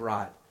being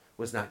brought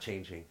was not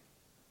changing.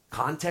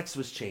 Context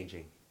was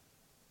changing.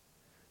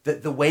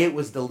 The way it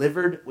was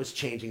delivered was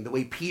changing. The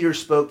way Peter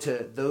spoke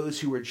to those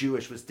who were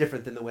Jewish was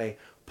different than the way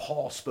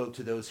Paul spoke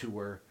to those who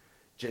were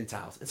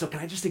Gentiles. And so can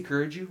I just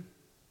encourage you?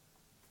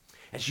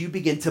 As you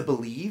begin to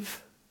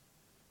believe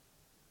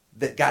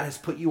that God has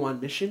put you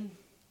on mission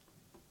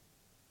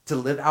to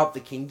live out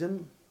the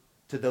kingdom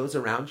to those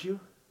around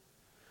you,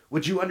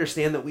 would you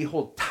understand that we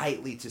hold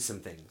tightly to some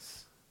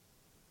things?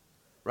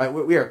 Right?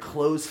 We are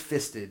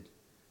close-fisted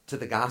to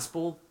the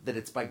gospel, that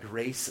it's by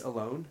grace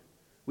alone.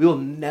 We will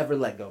never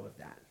let go of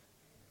that.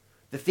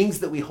 The things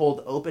that we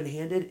hold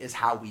open-handed is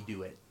how we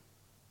do it.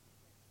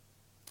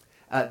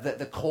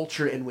 The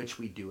culture in which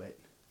we do it.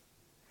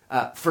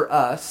 For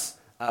us,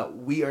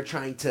 we are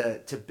trying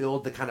to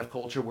build the kind of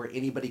culture where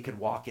anybody could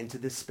walk into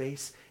this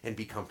space and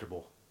be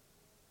comfortable.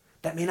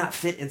 That may not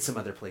fit in some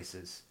other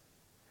places.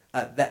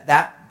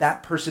 That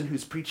person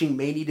who's preaching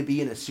may need to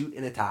be in a suit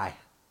and a tie.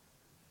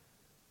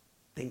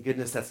 Thank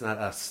goodness that's not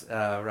us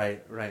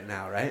right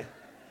now, right?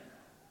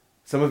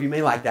 Some of you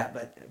may like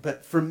that,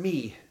 but for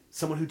me,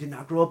 someone who did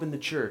not grow up in the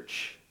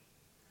church,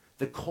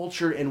 the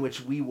culture in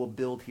which we will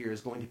build here is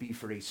going to be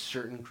for a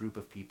certain group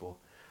of people.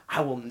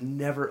 I will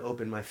never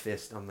open my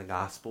fist on the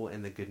gospel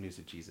and the good news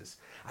of Jesus.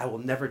 I will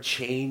never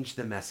change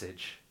the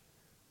message.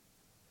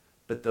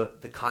 But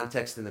the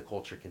context and the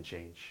culture can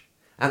change.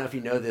 I don't know if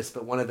you know this,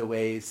 but one of the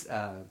ways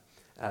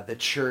the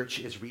church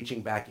is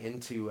reaching back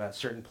into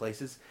certain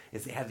places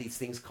is they have these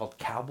things called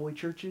cowboy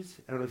churches.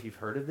 I don't know if you've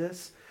heard of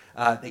this.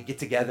 They get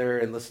together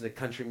and listen to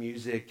country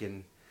music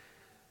and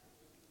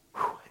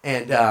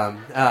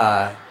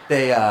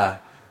they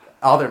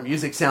all their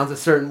music sounds a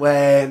certain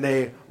way, and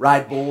they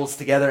ride bulls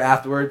together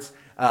afterwards.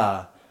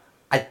 I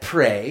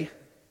pray,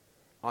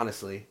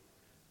 honestly,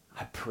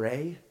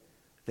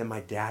 that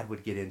my dad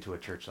would get into a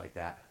church like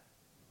that.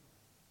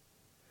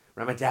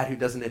 Right? My dad who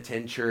doesn't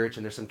attend church,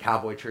 and there's some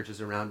cowboy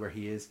churches around where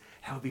he is,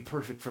 that would be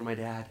perfect for my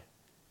dad.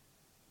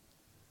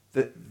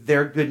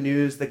 Their good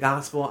news, the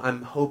gospel,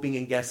 I'm hoping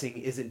and guessing,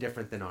 isn't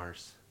different than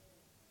ours.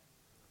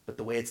 But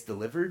the way it's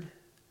delivered,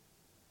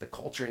 the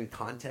culture and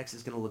context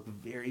is going to look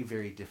very,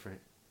 very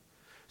different.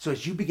 So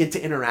as you begin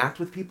to interact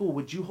with people,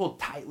 would you hold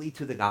tightly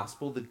to the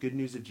gospel, the good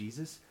news of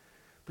Jesus,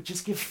 but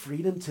just give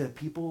freedom to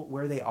people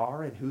where they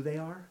are and who they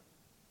are?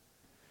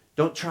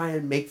 Don't try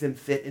and make them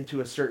fit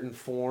into a certain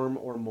form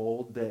or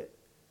mold that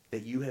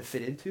you have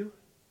fit into,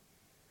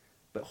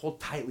 but hold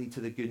tightly to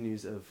the good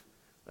news of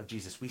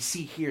Jesus. We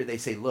see here, they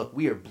say, look,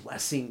 we are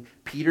blessing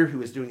Peter,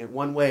 who is doing it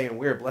one way, and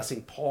we are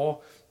blessing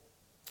Paul,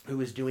 who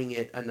is doing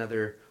it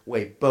another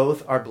way.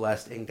 Both are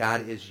blessed, and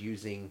God is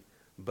using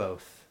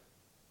both.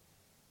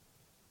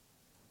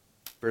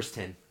 Verse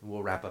 10,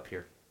 we'll wrap up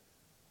here.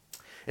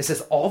 It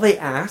says, all they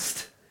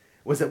asked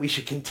was that we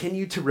should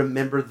continue to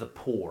remember the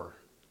poor,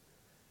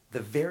 the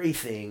very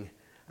thing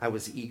I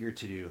was eager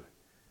to do.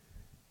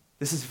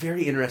 This is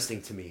very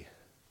interesting to me.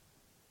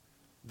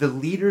 The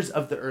leaders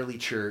of the early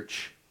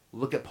church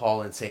look at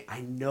Paul and say,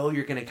 I know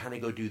you're going to kind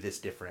of go do this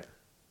different.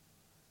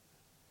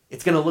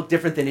 It's going to look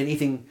different than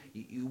anything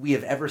we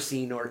have ever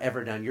seen or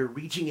ever done. You're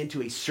reaching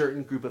into a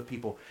certain group of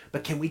people,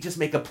 but can we just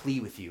make a plea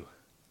with you?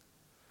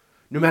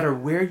 No matter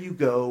where you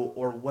go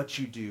or what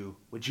you do,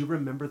 would you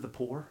remember the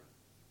poor?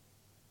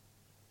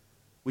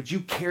 Would you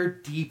care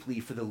deeply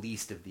for the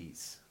least of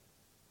these?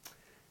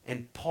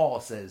 And Paul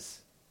says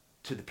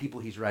to the people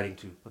he's writing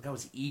to, look, I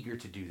was eager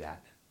to do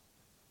that.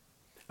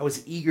 I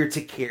was eager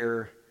to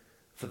care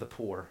for the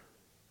poor.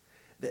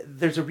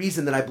 There's a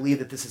reason that I believe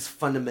that this is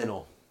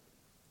fundamental.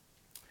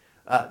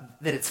 That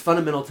it's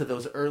fundamental to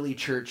those early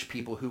church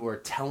people who are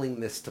telling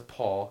this to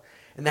Paul.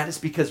 And that is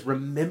because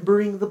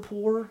remembering the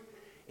poor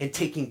and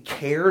taking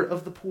care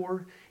of the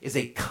poor is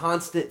a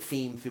constant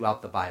theme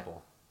throughout the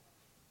Bible.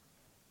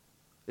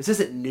 This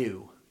isn't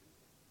new.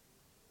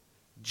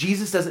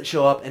 Jesus doesn't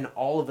show up and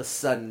all of a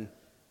sudden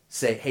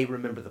say, hey,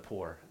 remember the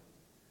poor.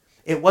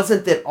 It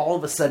wasn't that all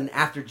of a sudden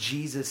after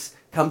Jesus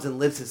comes and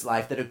lives his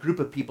life that a group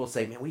of people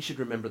say, man, we should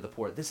remember the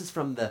poor. This is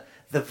from the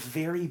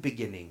very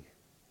beginning.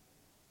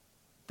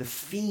 The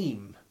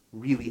theme,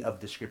 really, of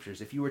the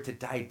scriptures, if you were to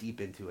dive deep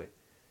into it,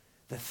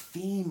 the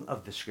theme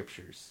of the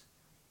scriptures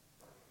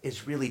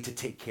is really to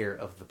take care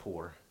of the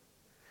poor.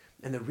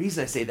 And the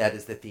reason I say that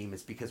is the theme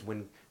is because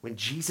when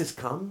Jesus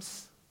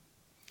comes,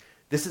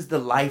 this is the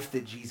life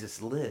that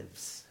Jesus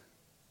lives.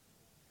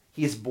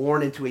 He is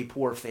born into a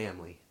poor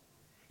family.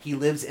 He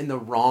lives in the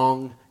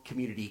wrong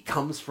community,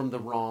 comes from the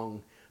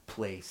wrong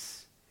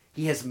place.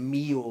 He has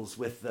meals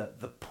with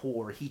the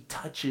poor. He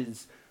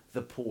touches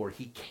the poor.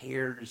 He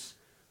cares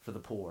for the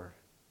poor.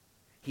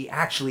 He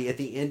actually, at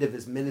the end of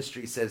his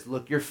ministry, says,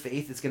 look, your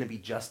faith is going to be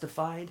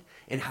justified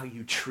in how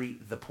you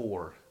treat the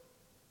poor.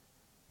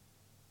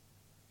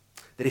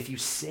 That if you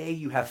say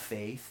you have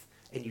faith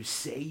and you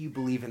say you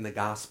believe in the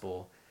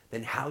gospel,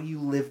 then how you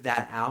live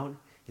that out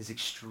is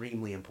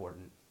extremely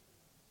important.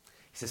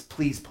 He says,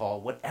 please,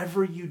 Paul,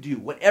 whatever you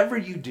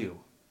do,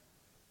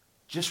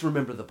 just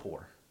remember the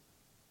poor.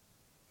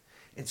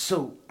 And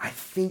so I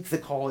think the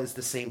call is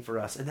the same for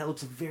us, and that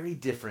looks very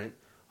different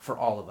for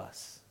all of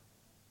us.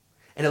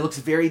 And it looks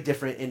very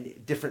different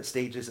in different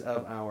stages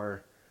of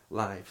our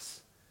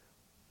lives.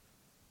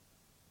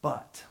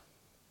 But,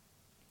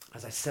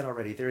 as I said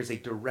already, there is a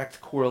direct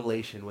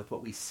correlation with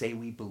what we say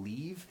we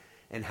believe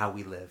and how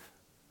we live.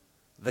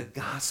 The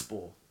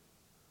gospel,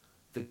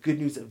 the good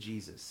news of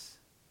Jesus,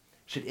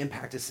 should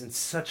impact us in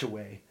such a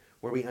way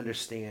where we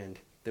understand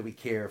that we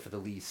care for the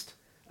least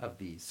of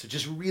these. So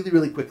just really,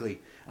 really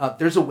quickly,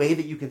 there's a way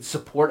that you can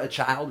support a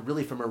child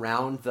really from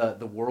around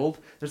the world.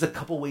 There's a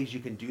couple ways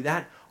you can do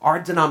that. Our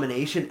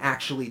denomination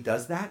actually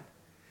does that.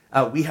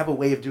 We have a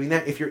way of doing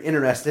that. If you're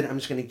interested, I'm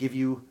just going to give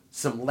you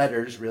some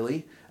letters,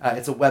 really.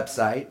 It's a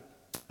website.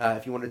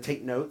 If you want to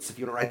take notes, if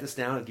you want to write this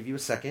down, I'll give you a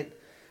second.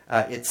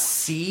 It's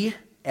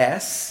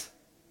cs.ncm.org.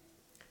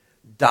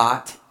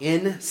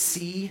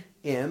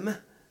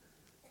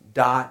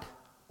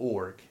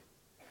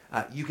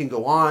 You can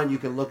go on, you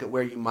can look at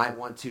where you might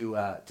want to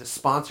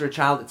sponsor a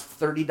child. It's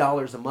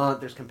 $30 a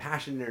month. There's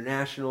Compassion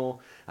International.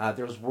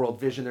 There's World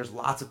Vision. There's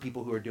lots of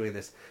people who are doing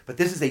this. But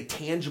this is a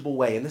tangible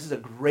way, and this is a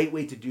great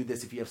way to do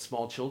this if you have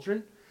small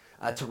children,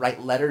 to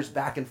write letters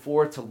back and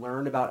forth, to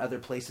learn about other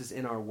places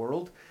in our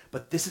world.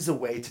 But this is a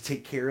way to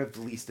take care of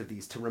the least of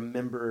these, to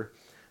remember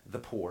the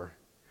poor.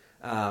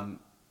 I'm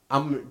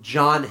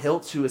John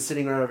Hiltz, who is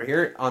sitting right over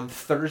here. On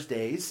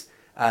Thursdays,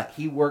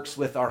 he works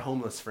with our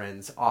homeless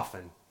friends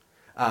often.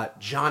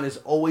 John is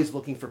always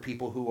looking for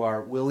people who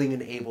are willing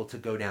and able to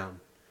go down,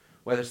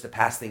 whether it's to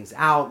pass things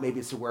out, maybe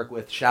it's to work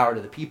with Shower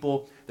to the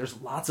People. There's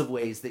lots of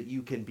ways that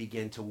you can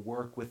begin to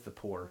work with the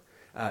poor.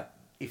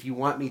 If you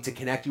want me to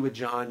connect you with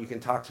John, you can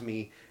talk to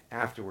me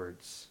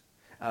afterwards.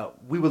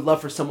 We would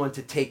love for someone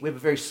to we have a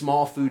very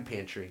small food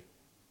pantry.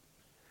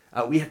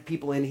 We have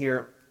people in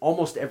here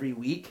almost every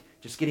week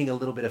just getting a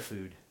little bit of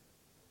food.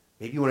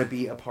 Maybe you want to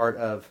be a part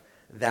of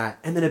that.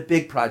 And then a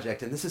big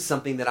project, and this is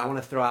something that I want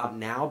to throw out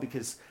now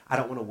because I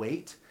don't want to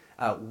wait.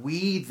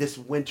 We, this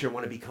winter,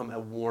 want to become a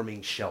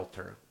warming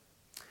shelter.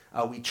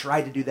 We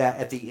tried to do that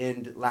at the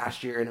end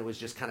last year, and it was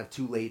just kind of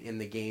too late in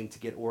the game to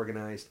get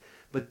organized.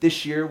 But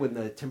this year, when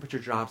the temperature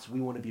drops,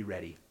 we want to be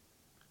ready.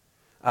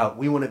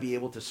 We want to be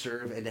able to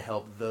serve and to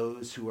help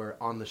those who are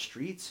on the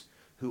streets,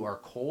 who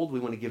are cold. We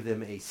want to give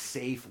them a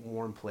safe,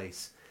 warm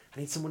place. I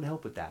need someone to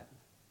help with that.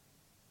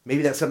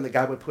 Maybe that's something that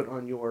God would put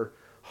on your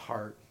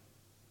heart.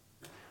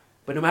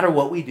 But no matter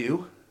what we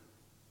do,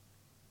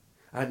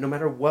 no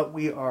matter what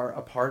we are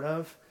a part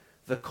of,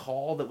 the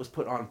call that was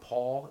put on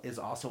Paul is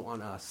also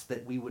on us,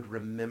 that we would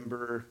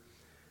remember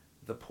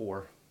the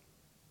poor.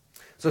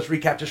 So let's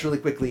recap just really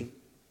quickly.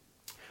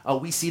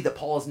 We see that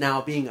Paul is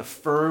now being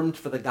affirmed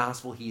for the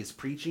gospel he is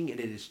preaching, and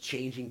it is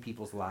changing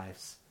people's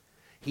lives.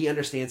 He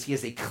understands he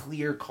has a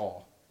clear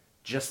call,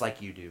 just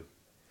like you do.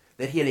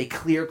 That he had a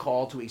clear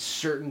call to a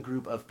certain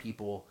group of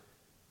people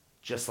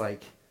just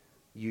like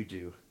you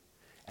do.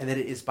 And that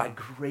it is by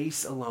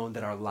grace alone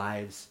that our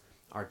lives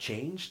are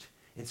changed.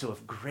 And so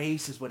if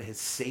grace is what has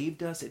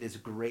saved us, it is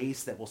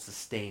grace that will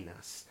sustain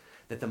us.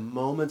 That the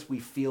moments we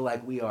feel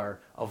like we are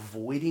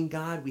avoiding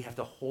God, we have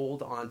to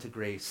hold on to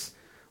grace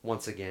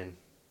once again.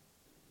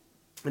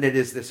 And it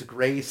is this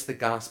grace, the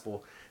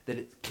gospel, that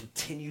it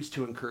continues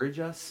to encourage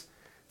us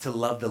to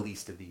love the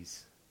least of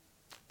these,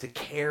 to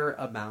care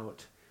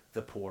about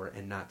the poor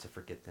and not to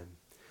forget them.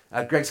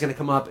 Greg's going to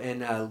come up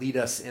and lead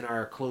us in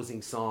our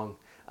closing song.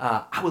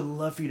 I would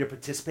love for you to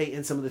participate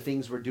in some of the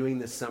things we're doing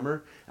this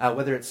summer,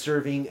 whether it's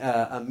serving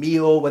a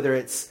meal, whether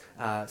it's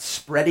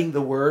spreading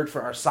the word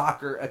for our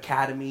soccer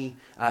academy,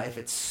 if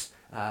it's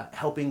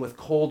helping with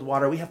cold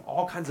water. We have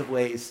all kinds of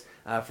ways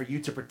for you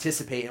to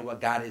participate in what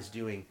God is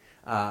doing.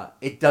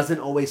 It doesn't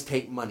always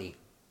take money.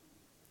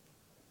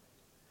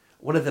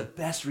 One of the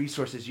best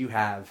resources you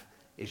have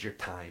is your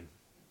time.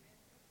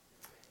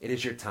 It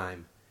is your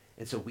time.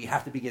 And so we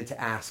have to begin to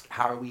ask,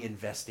 how are we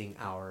investing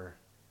our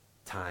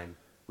time?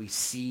 We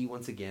see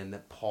once again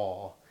that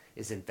Paul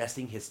is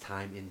investing his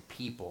time in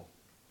people.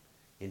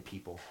 In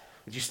people.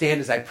 Would you stand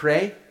as I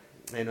pray?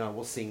 And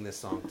we'll sing this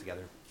song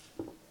together.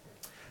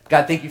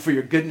 God, thank you for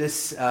your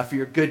goodness, for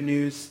your good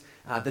news,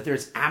 that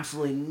there's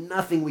absolutely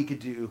nothing we could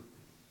do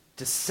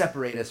to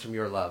separate us from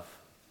your love.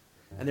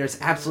 And there's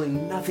absolutely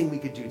nothing we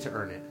could do to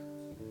earn it.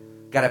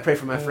 God, I pray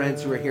for my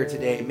friends who are here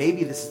today.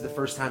 Maybe this is the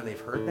first time they've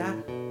heard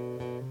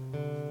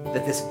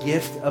that this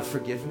gift of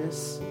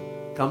forgiveness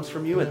comes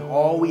from you, and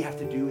all we have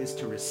to do is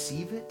to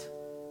receive it,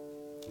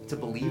 to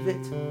believe it,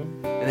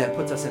 and that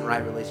puts us in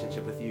right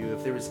relationship with you.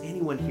 If there is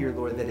anyone here,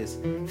 Lord, that is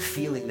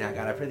feeling that,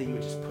 God, I pray that you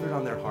would just put it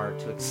on their heart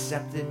to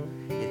accept it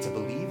and to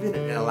believe it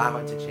and allow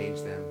it to change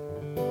them.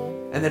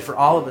 And then for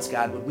all of us,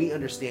 God, would we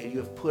understand you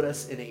have put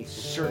us in a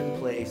certain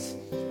place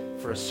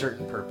for a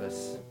certain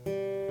purpose.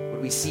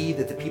 Would we see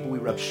that the people we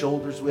rub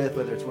shoulders with,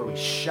 whether it's where we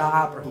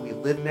shop or who we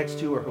live next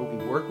to or who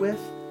we work with,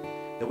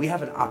 that we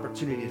have an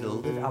opportunity to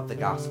live out the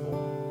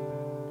gospel,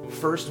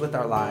 first with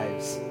our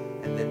lives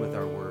and then with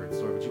our words.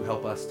 Lord, would you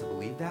help us to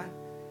believe that?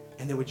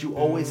 And then would you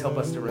always help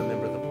us to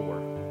remember the poor?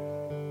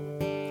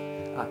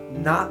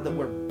 Not that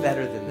we're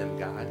better than them,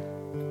 God,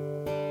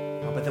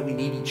 but that we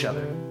need each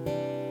other,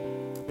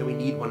 that we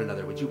need one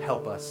another. Would you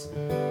help us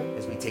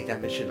as we take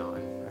that mission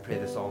on? I pray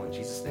this all in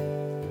Jesus' name.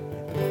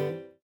 Amen.